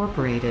Fixit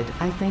Incorporated,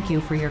 I thank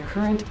you for your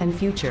current and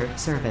future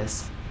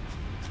service.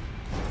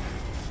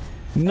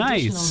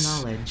 Nice.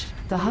 Additional knowledge.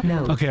 The hub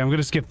node. Okay, I'm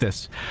gonna skip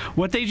this.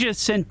 What they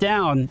just sent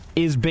down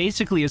is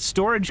basically a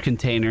storage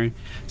container.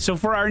 So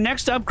for our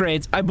next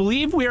upgrades, I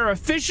believe we are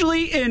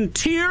officially in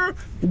Tier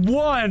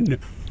 1.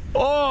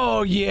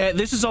 Oh, yeah,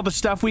 this is all the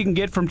stuff we can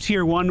get from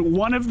Tier 1.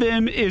 One of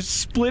them is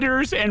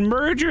splitters and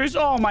mergers.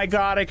 Oh, my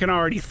God, I can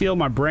already feel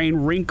my brain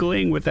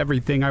wrinkling with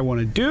everything I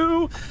want to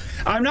do.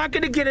 I'm not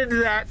going to get into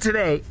that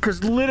today,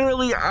 because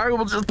literally I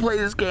will just play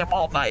this game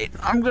all night.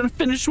 I'm going to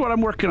finish what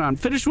I'm working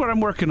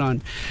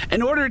on.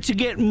 In order to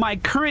get my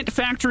current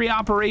factory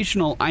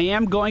operational, I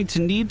am going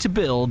to need to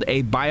build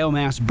a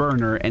biomass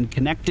burner and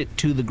connect it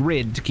to the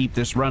grid to keep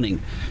this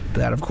running.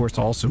 That, of course,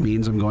 also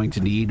means I'm going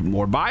to need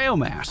more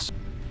biomass.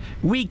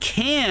 We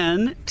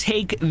can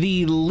take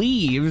the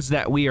leaves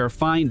that we are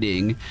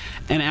finding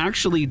and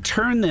actually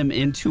turn them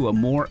into a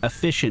more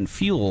efficient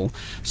fuel,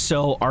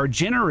 so our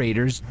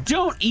generators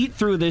don't eat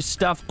through this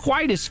stuff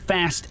quite as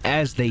fast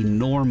as they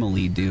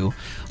normally do.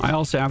 I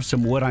also have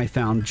some wood I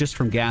found just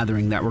from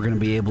gathering that we're going to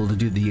be able to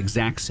do the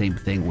exact same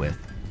thing with.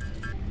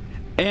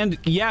 And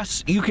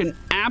yes, you can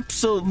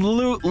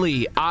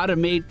absolutely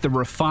automate the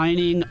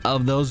refining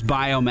of those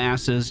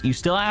biomasses. You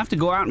still have to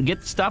go out and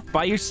get the stuff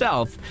by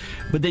yourself,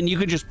 but then you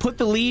can just put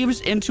the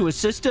leaves into a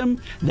system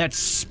that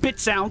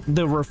spits out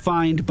the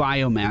refined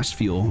biomass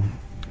fuel.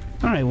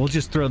 All right, we'll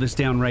just throw this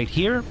down right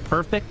here.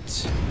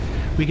 Perfect.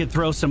 We could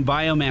throw some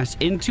biomass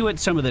into it,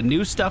 some of the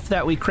new stuff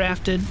that we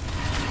crafted.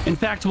 In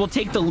fact, we'll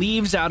take the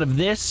leaves out of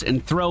this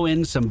and throw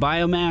in some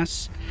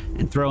biomass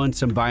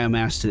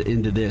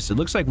into this. It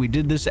looks like we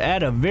did this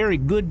at a very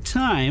good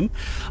time.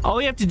 All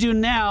we have to do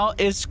now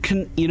is,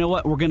 you know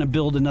what? We're going to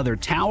build another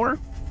tower.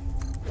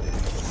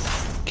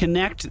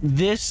 Connect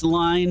this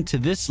line to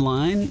this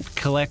line.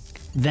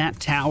 Collect that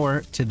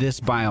tower to this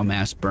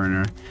biomass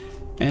burner.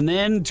 And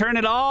then turn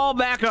it all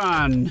back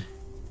on.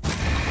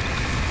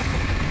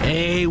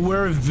 Hey,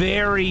 we're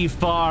very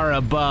far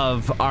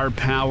above our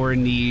power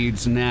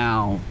needs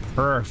now.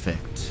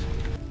 Perfect.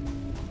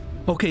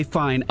 Okay,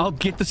 fine. I'll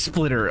get the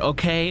splitter,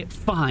 okay?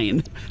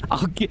 Fine.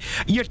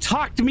 You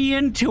talked me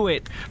into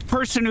it,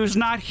 person who's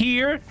not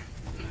here.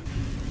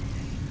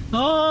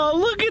 Oh,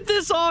 look at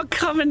this all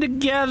coming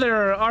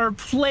together. Our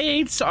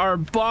plates, our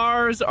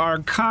bars, our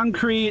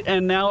concrete,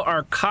 and now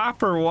our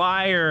copper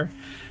wire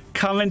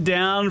coming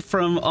down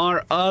from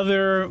our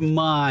other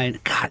mine.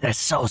 God, that's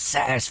so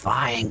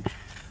satisfying.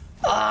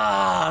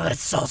 Oh, that's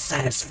so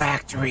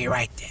satisfactory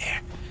right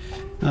there.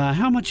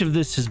 How much of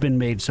this has been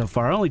made so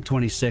far? Only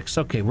 26.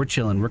 Okay, we're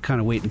chilling. We're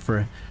kind of waiting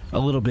for a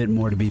little bit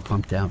more to be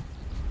pumped out.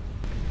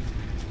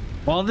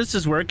 While this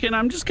is working,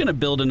 I'm just going to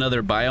build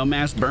another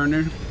biomass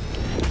burner,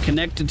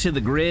 connect it to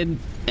the grid,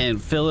 and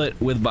fill it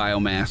with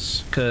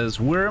biomass, because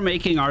we're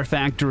making our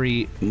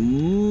factory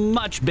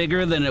much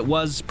bigger than it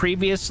was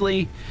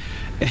previously,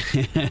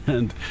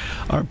 and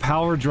our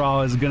power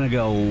draw is going to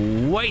go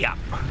way up.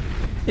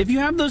 If you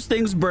have those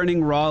things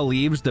burning raw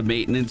leaves, the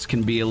maintenance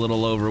can be a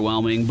little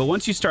overwhelming, but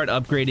once you start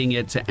upgrading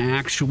it to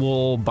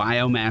actual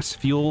biomass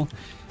fuel,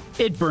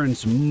 it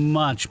burns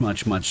much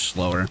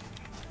slower.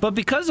 But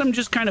because I'm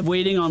just kind of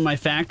waiting on my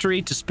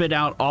factory to spit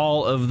out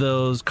all of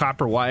those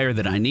copper wire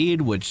that I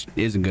need, which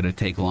isn't going to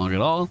take long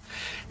at all,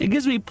 it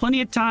gives me plenty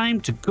of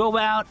time to go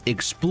out,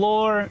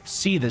 explore,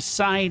 see the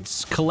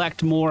sights,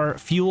 collect more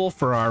fuel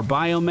for our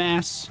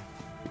biomass.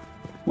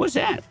 What's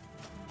that?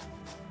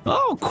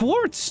 Oh,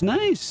 quartz.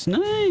 Nice.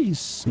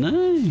 And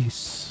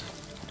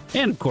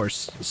of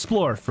course,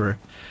 explore for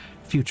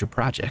future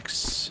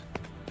projects.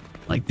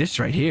 Like this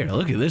right here.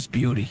 Look at this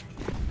beauty.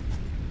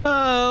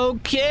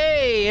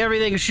 Okay,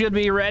 everything should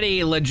be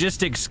ready.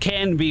 Logistics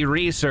can be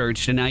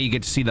researched, and now you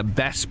get to see the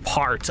best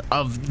part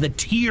of the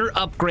tier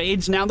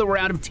upgrades. Now that we're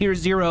out of tier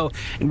 0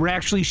 and we're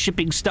actually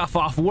shipping stuff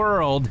off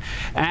world,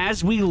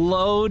 as we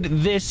load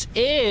this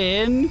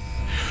in,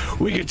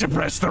 we get to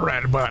press the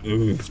red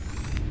button.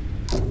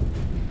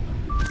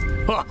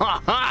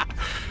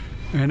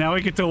 And now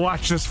we get to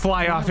watch this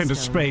fly off into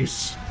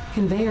space.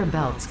 Conveyor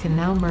belts can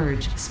now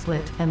merge,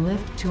 split, and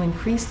lift to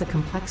increase the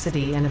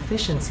complexity and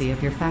efficiency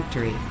of your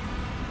factory.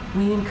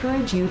 We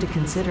encourage you to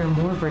consider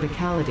more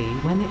verticality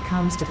when it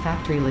comes to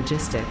factory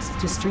logistics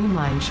to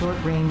streamline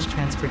short-range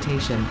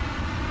transportation.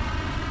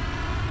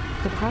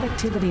 The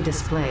productivity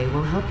display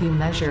will help you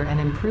measure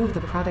and improve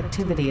the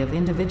productivity of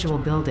individual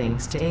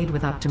buildings to aid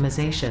with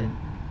optimization.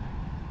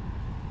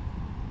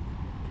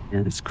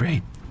 Yeah, that's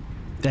great.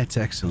 That's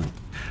excellent.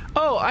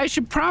 Oh, I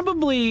should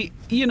probably,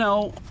 you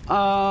know,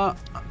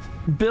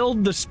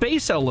 build the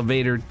space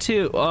elevator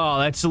too. Oh,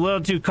 that's a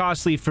little too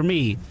costly for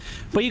me.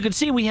 But you can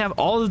see we have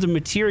all of the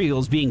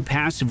materials being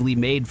passively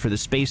made for the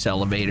space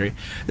elevator.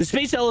 The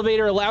space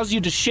elevator allows you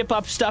to ship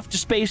up stuff to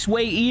space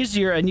way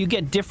easier, and you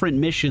get different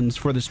missions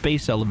for the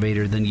space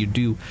elevator than you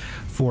do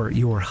for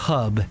your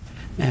hub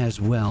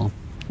as well.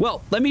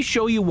 Well, let me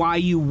show you why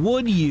you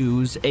would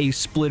use a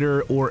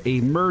splitter or a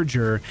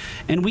merger,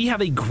 and we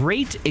have a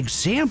great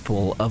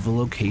example of a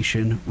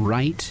location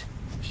right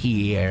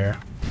here.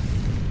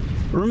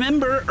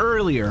 Remember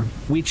earlier,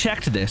 we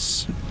checked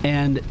this,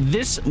 and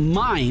this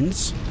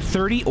mines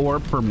 30 ore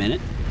per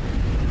minute.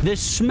 This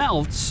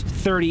smelts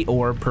 30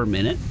 ore per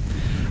minute,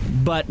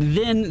 but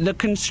then the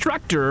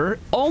constructor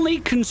only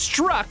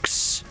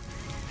constructs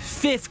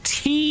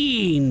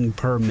 15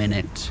 per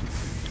minute.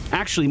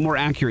 Actually, more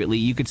accurately,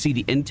 you could see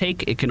the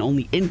intake. It can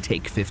only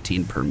intake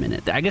 15 per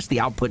minute. I guess the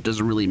output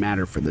doesn't really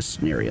matter for this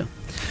scenario.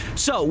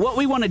 So what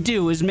we want to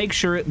do is make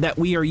sure that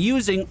we are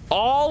using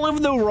all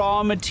of the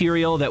raw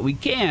material that we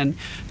can,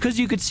 because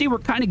you could see we're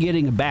kind of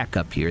getting a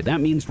backup here.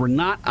 That means we're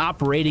not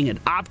operating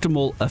at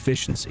optimal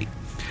efficiency.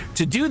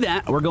 To do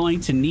that, we're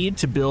going to need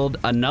to build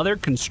another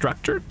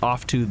constructor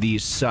off to the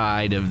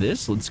side of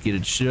this. Let's get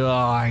it. Oh,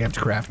 I have to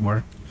craft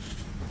more.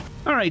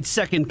 All right,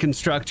 second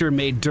constructor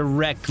made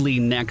directly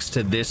next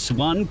to this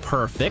one.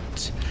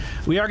 Perfect.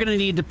 We are going to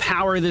need to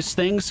power this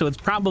thing, so it's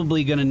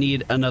probably going to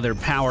need another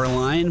power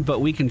line,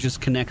 but we can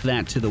just connect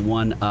that to the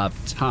one up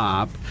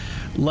top.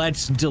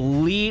 Let's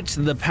delete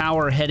the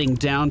power heading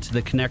down to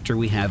the connector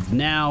we have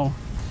now.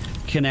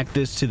 Connect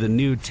this to the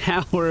new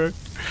tower.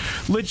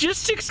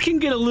 Logistics can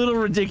get a little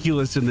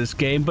ridiculous in this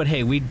game, but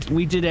hey, we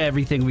did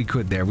everything we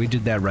could there. We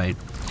did that right.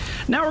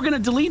 Now we're going to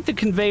delete the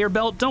conveyor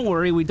belt. Don't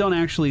worry, we don't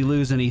actually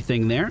lose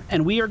anything there.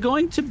 And we are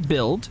going to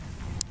build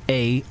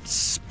a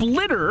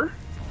splitter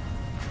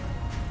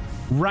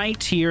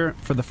right here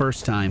for the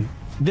first time.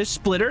 This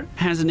splitter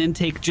has an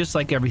intake just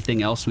like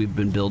everything else we've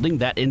been building.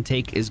 That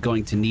intake is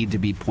going to need to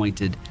be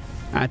pointed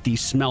at the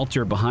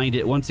smelter behind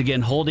it. Once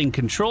again, holding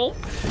control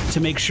to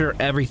make sure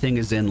everything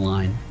is in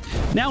line.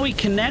 Now we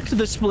connect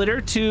the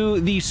splitter to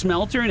the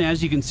smelter, and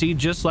as you can see,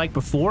 just like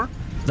before,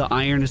 the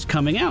iron is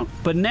coming out.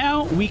 But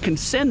now we can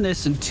send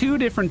this in 2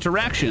 different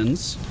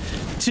directions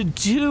to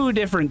 2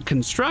 different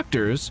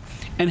constructors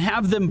and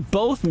have them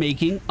both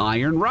making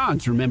iron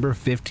rods. Remember,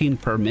 15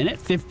 per minute,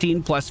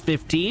 15 plus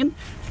 15,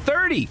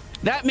 30.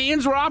 That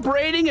means we're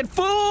operating at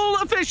full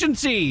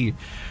efficiency,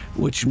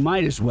 which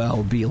might as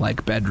well be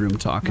like bedroom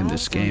talk in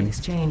this game.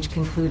 Exchange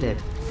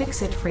concluded.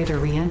 Fix-it freighter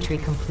re-entry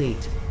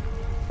complete.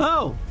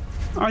 Oh,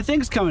 our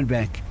thing's coming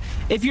back.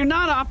 If you're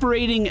not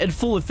operating at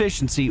full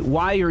efficiency,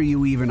 why are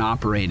you even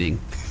operating?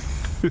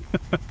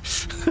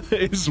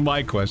 Is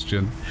my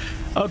question.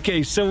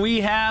 Okay, so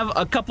we have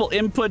a couple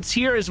inputs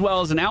here as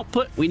well as an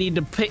output. We need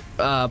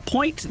to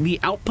point the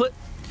output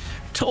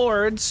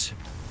towards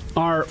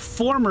our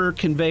former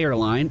conveyor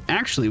line.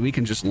 Actually, we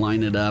can just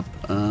line it up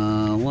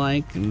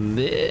like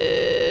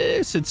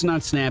this. It's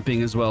not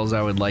snapping as well as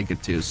I would like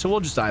it to, so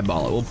we'll just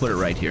eyeball it. We'll put it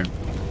right here.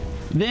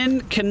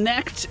 Then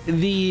connect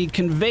the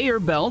conveyor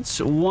belts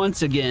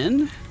once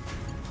again.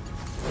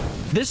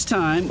 This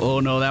time, oh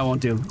no, that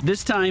won't do.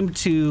 This time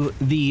to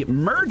the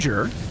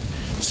merger.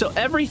 So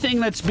everything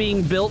that's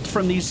being built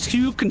from these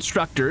 2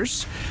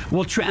 constructors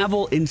will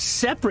travel in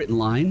separate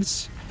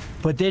lines,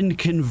 but then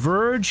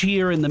converge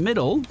here in the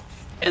middle.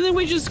 And then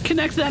we just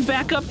connect that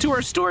back up to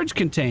our storage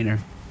container.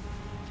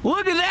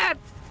 Look at that.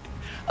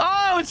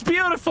 Oh, it's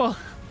beautiful.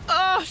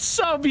 Oh,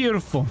 so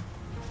beautiful.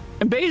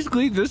 And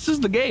basically, this is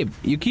the game.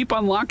 You keep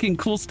unlocking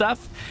cool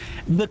stuff.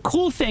 The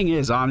cool thing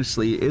is,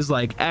 honestly, is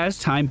like as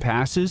time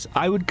passes,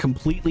 I would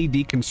completely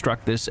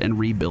deconstruct this and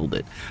rebuild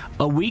it.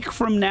 A week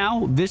from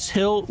now, this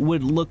hill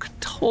would look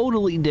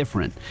totally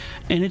different.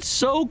 And it's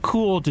so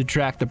cool to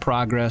track the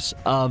progress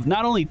of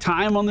not only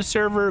time on the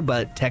server,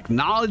 but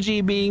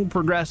technology being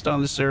progressed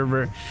on the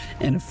server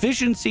and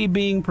efficiency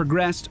being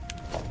progressed.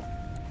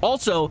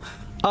 Also,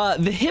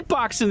 the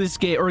hitbox in this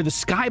game, or the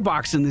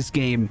skybox in this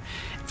game,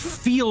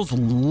 feels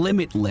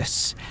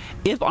limitless.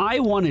 If I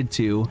wanted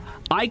to,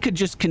 I could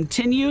just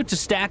continue to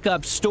stack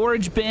up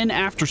storage bin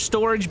after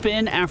storage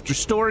bin after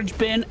storage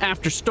bin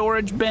after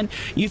storage bin.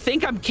 You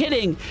think I'm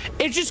kidding?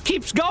 It just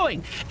keeps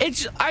going.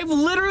 I've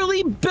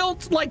literally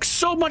built like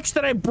so much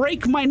that I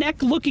break my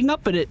neck looking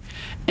up at it,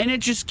 and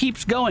it just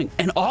keeps going.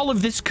 And all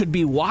of this could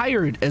be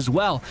wired as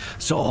well.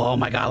 So, oh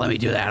my God, let me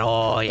do that.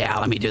 Oh yeah,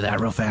 let me do that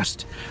real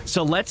fast.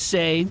 So let's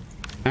say,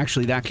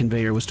 actually, that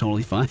conveyor was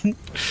totally fine.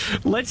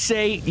 Let's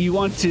say you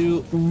want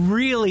to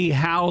really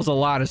house a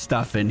lot of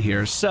stuff in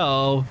here.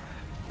 So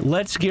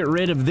let's get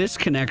rid of this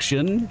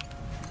connection.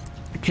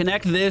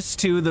 Connect this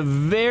to the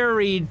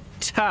very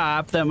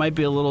top. That might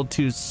be a little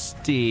too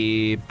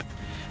steep.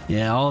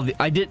 Yeah,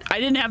 I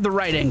didn't have the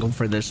right angle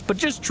for this, but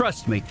just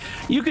trust me.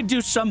 You could do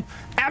some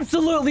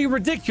absolutely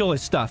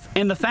ridiculous stuff.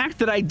 And the fact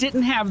that I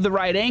didn't have the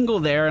right angle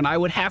there and I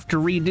would have to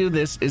redo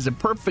this is a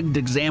perfect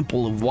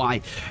example of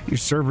why your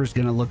server's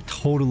gonna look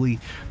totally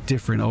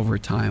different over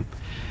time.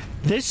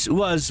 This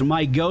was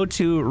my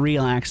go-to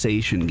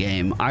relaxation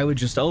game. I would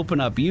just open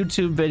up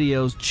YouTube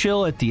videos,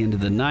 chill at the end of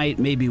the night,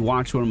 maybe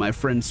watch one of my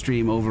friends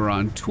stream over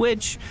on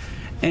Twitch,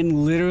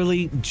 and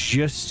literally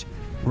just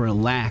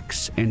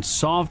relax and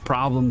solve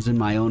problems in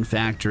my own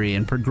factory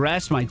and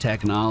progress my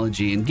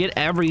technology and get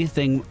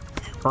everything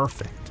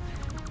perfect.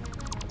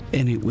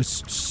 And it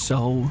was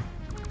so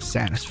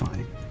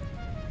satisfying.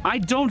 I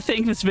don't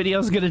think this video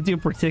is going to do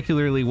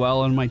particularly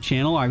well on my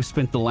channel. I've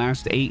spent the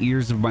last 8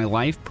 years of my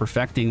life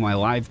perfecting my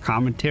live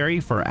commentary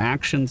for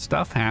action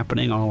stuff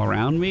happening all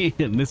around me,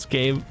 and this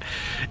game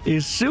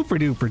is super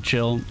duper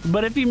chill.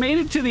 But if you made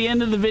it to the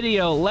end of the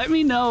video, let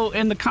me know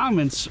in the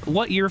comments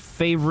what your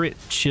favorite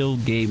chill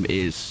game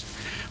is.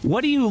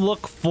 What do you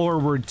look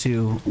forward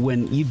to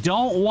when you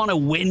don't want to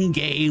win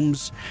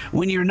games,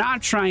 when you're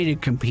not trying to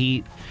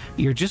compete,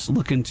 you're just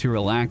looking to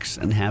relax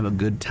and have a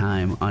good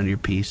time on your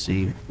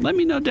PC? Let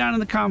me know down in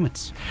the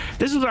comments.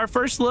 This was our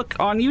first look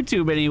on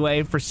YouTube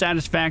anyway for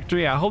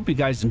Satisfactory. I hope you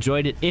guys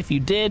enjoyed it. If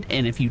you did,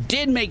 and if you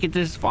did make it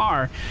this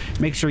far,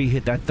 make sure you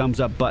hit that thumbs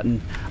up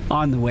button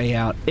on the way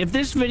out. If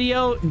this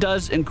video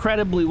does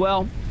incredibly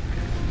well,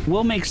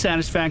 we'll make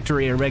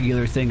Satisfactory a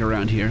regular thing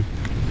around here.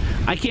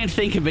 I can't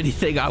think of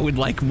anything I would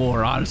like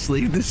more,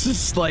 honestly. This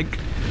is like,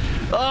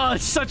 oh,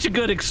 it's such a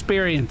good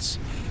experience.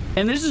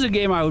 And this is a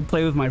game I would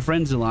play with my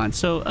friends a lot.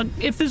 So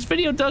if this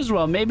video does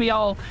well, maybe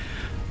I'll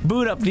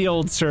boot up the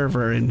old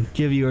server and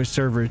give you a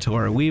server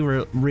tour. We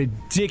were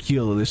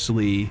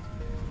ridiculously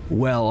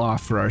well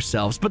off for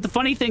ourselves. But the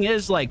funny thing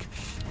is, like,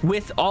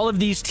 with all of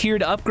these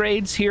tiered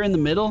upgrades here in the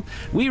middle,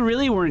 we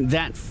really weren't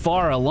that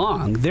far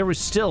along. There was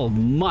still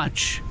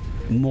much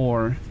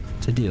more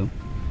to do.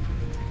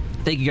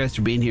 Thank you guys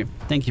for being here.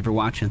 Thank you for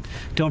watching.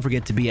 Don't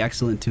forget to be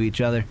excellent to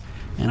each other,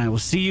 and I will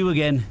see you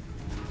again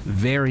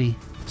very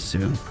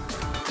soon.